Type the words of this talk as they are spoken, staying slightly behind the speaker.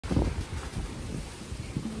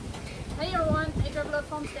Hey everyone, Hey Grub Love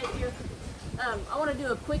Homestead here. I want to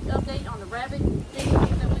do a quick update on the rabbit thing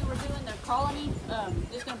that we were doing, their colony.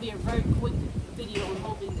 This is going to be a very quick video, I'm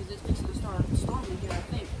hoping, because it's fixing to start storming here, I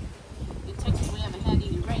think. In Texas, we haven't had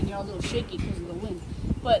any rain. They're all a little shaky because of the wind.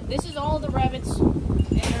 But this is all the rabbits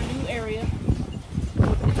in their new area.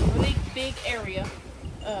 It's a really big area.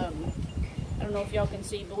 I don't know if y'all can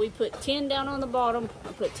see, but we put 10 down on the bottom. I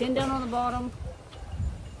put 10 down on the bottom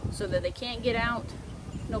so that they can't get out.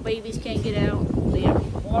 No babies can't get out. They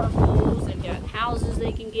have water pools. They've got houses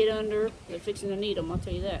they can get under. They're fixing to need them, I'll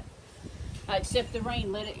tell you that. Except the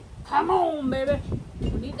rain. Let it come on, baby. We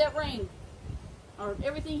need that rain.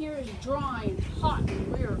 Everything here is dry and hot, and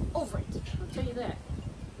we're over it. I'll tell you that.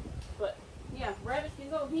 But yeah, rabbits can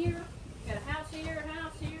go here. Got a house here, a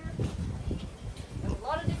house here. There's a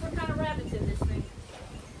lot of different kind of rabbits in this thing.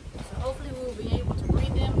 So hopefully we'll be able to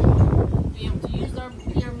breed them, be able to use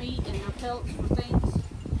their meat and their pelts for things.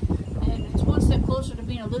 And it's one step closer to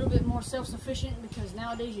being a little bit more self-sufficient, because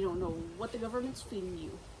nowadays you don't know what the government's feeding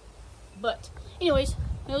you. But anyways,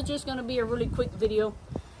 it was just going to be a really quick video.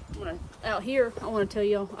 Out here, I want to tell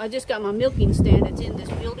y'all, I just got my milking stand. It's in this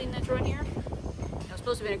building that's right here. It's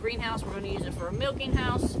supposed to be in a greenhouse. We're going to use it for a milking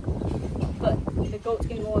house. But the goats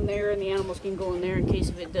can go in there and the animals can go in there in case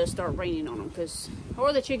if it does start raining on them.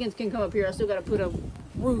 Or the chickens can come up here. I still got to put a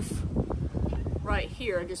roof right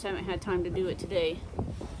here. I just haven't had time to do it today.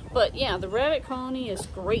 But yeah, the rabbit colony is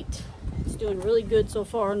great. It's doing really good so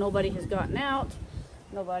far. Nobody has gotten out.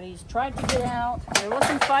 Nobody's tried to get out. There was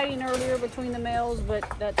some fighting earlier between the males, but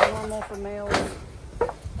that's normal for males.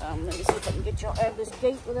 Let me see if I can get y'all out of this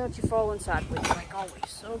gate without you falling sideways, like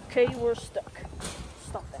always. Okay, we're stuck.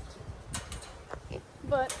 Stop that.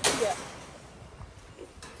 But yeah.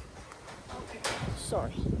 Okay,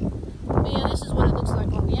 sorry. But yeah, this is what it looks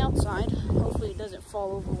like on the outside. Hopefully it doesn't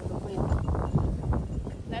fall over with the wind.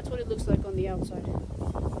 That's what it looks like on the outside.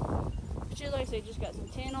 But just like I say, just got some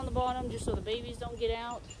tin on the bottom just so the babies don't get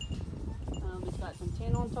out. It's got some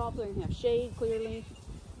tin on top so they can have shade clearly.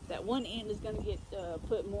 That one end is going to get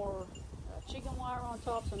put more chicken wire on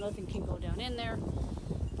top so nothing can go down in there.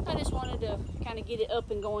 I just wanted to kind of get it up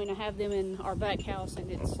and going. I have them in our back house and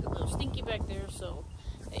it's a little stinky back there, so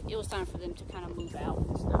it was time for them to kind of move out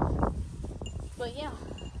and stuff. But yeah,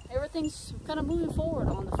 everything's kind of moving forward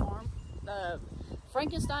on the farm.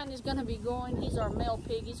 Frankenstein is going to be going. He's our male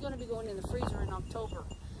pig. He's going to be going in the freezer in October.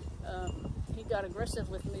 He got aggressive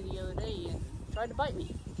with me the other day and tried to bite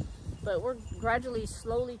me. But we're gradually,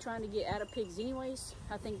 slowly trying to get out of pigs anyways.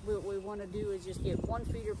 I think what we want to do is just get one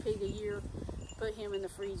feeder pig a year, put him in the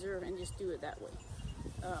freezer, and just do it that way.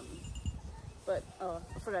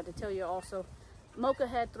 I forgot to tell you also, Mocha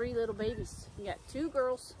had 3 little babies. He got 2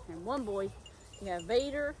 girls and 1 boy. You have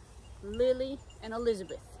Vader, Lily, and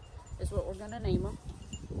Elizabeth is what we're going to name him.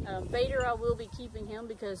 Vader, I will be keeping him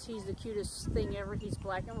because he's the cutest thing ever. He's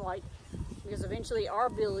black and white. Because eventually our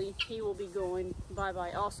Billy, he will be going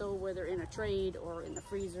bye-bye also, whether in a trade or in the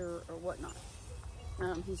freezer or whatnot.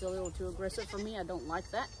 He's a little too aggressive for me. I don't like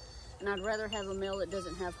that. And I'd rather have a male that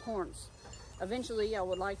doesn't have horns. Eventually, I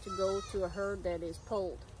would like to go to a herd that is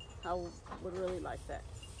polled. I would really like that.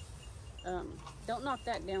 Don't knock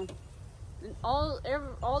that down. And all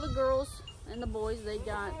the girls and the boys, they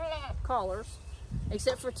got collars,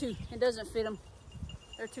 except for 2. It doesn't fit them.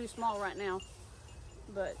 They're too small right now.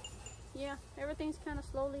 But yeah, everything's kind of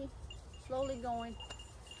slowly going.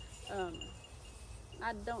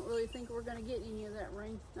 I don't really think we're going to get any of that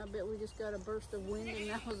rain. I bet we just got a burst of wind and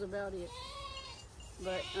that was about it.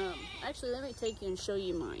 But actually, let me take you and show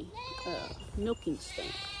you my milking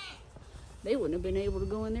stand. They wouldn't have been able to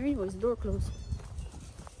go in there anyways, the door closed.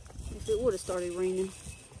 If it would have started raining.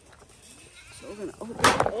 So we're going to open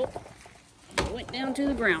it up. It went down to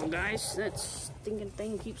the ground, guys. That stinking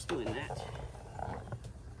thing keeps doing that.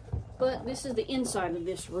 But this is the inside of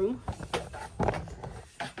this room.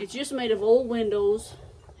 It's just made of old windows.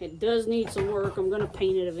 It does need some work. I'm going to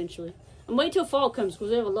paint it eventually. I'm waiting till fall comes because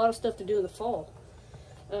we have a lot of stuff to do in the fall.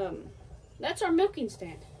 That's our milking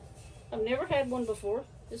stand. I've never had one before.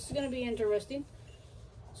 This is going to be interesting.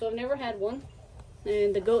 So I've never had one.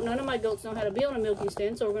 And none of my goats know how to be on a milking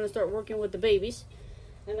stand, so we're going to start working with the babies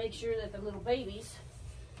and make sure that the little babies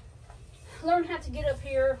learn how to get up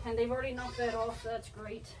here. And they've already knocked that off, so that's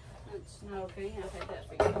great. That's not okay. I've had that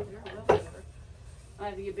figured out there. Well, whatever. I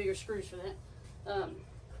have to get bigger screws for that.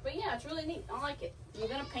 But yeah, it's really neat. I like it. We're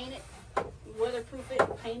going to paint it, weatherproof it,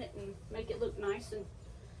 paint it, and make it look nice, and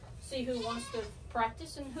see who wants to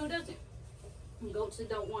practice and who doesn't. And goats that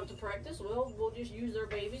don't want to practice, well, we'll just use their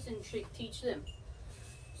babies and teach them.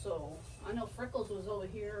 So I know Freckles was over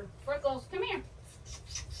here. Freckles, come here.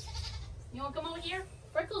 You wanna come over here?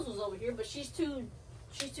 Freckles was over here, but she's too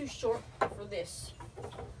short for this.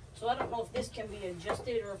 So I don't know if this can be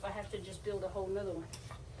adjusted or if I have to just build a whole nother one.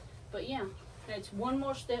 But yeah, it's one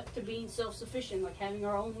more step to being self-sufficient, like having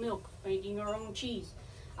our own milk, making our own cheese.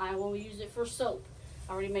 I will use it for soap.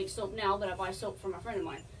 I already make soap now, but I buy soap from a friend of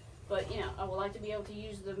mine. But, you know, I would like to be able to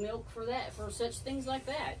use the milk for that, for such things like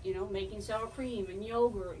that, you know, making sour cream and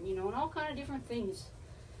yogurt, you know, and all kind of different things.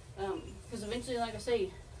 Because eventually, like I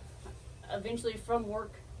say, eventually from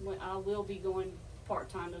work, I will be going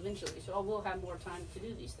part-time eventually, so I will have more time to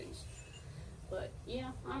do these things. But,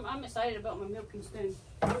 yeah, I'm excited about my milking stand.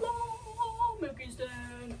 Hello, milking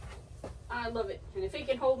stand! I love it. And if it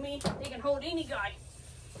can hold me, it can hold any guy.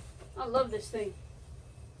 I love this thing.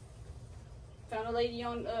 Found a lady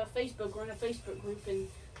on Facebook, we're in a Facebook group, and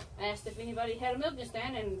asked if anybody had a milking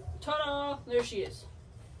stand, and ta-da, there she is.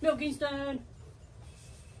 Milking stand!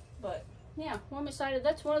 But, yeah, well, I'm excited.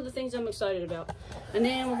 That's one of the things I'm excited about. And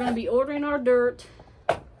then we're going to be ordering our dirt.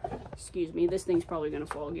 Excuse me, this thing's probably going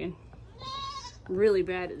to fall again. I'm really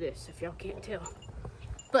bad at this, if y'all can't tell.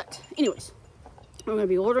 But, anyways, we're going to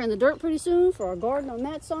be ordering the dirt pretty soon for our garden on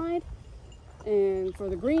that side. And for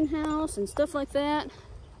the greenhouse and stuff like that.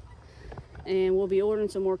 And we'll be ordering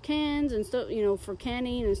some more cans and stuff, you know, for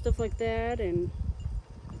canning and stuff like that. And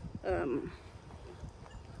like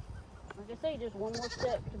I say, just one more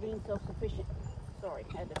step to being self-sufficient. Sorry,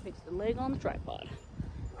 I had to fix the leg on the tripod.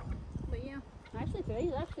 But yeah, actually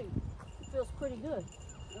today feels pretty good.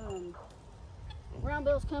 Brown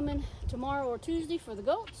bale's coming tomorrow or Tuesday for the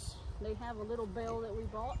goats. They have a little bale that we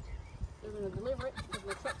bought. They're going to deliver it because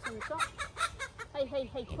the truck's in the shop.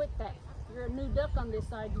 Hey, quit that. You're a new duck on this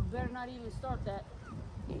side. You better not even start that.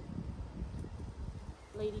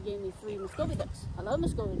 Lady gave me 3 Muscovy ducks. I love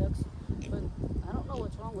Muscovy ducks, but I don't know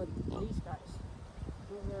what's wrong with these guys.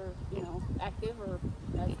 Whether they're, you know, active, or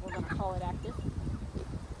as we're going to call it, active.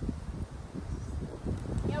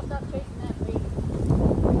 You know, stop chasing that baby.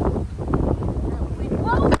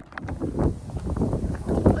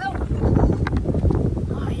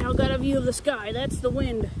 Oh, y'all got a view of the sky. That's the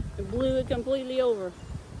wind. It blew it completely over.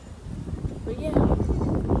 But yeah,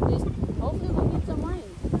 hopefully we'll get some rain.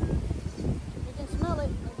 You can smell it.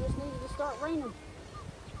 It just needed to start raining.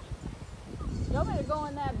 Y'all better go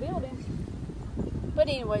in that building. But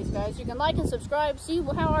anyways, guys, you can like and subscribe. See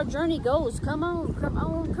how our journey goes. Come on.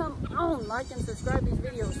 Like and subscribe these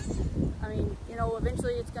videos. I mean, you know,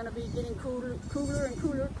 eventually it's going to be getting cooler and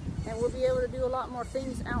cooler. And we'll be able to do a lot more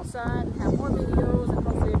things outside and have more videos and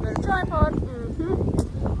hopefully a better tripod.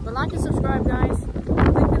 But like and subscribe, guys.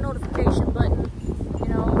 Click the notification button. You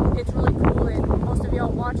know, it's really cool that most of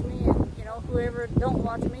y'all watch me, and you know, whoever don't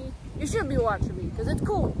watch me, you should be watching me because it's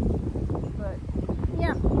cool. But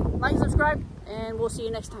yeah, like and subscribe, and we'll see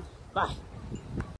you next time. Bye.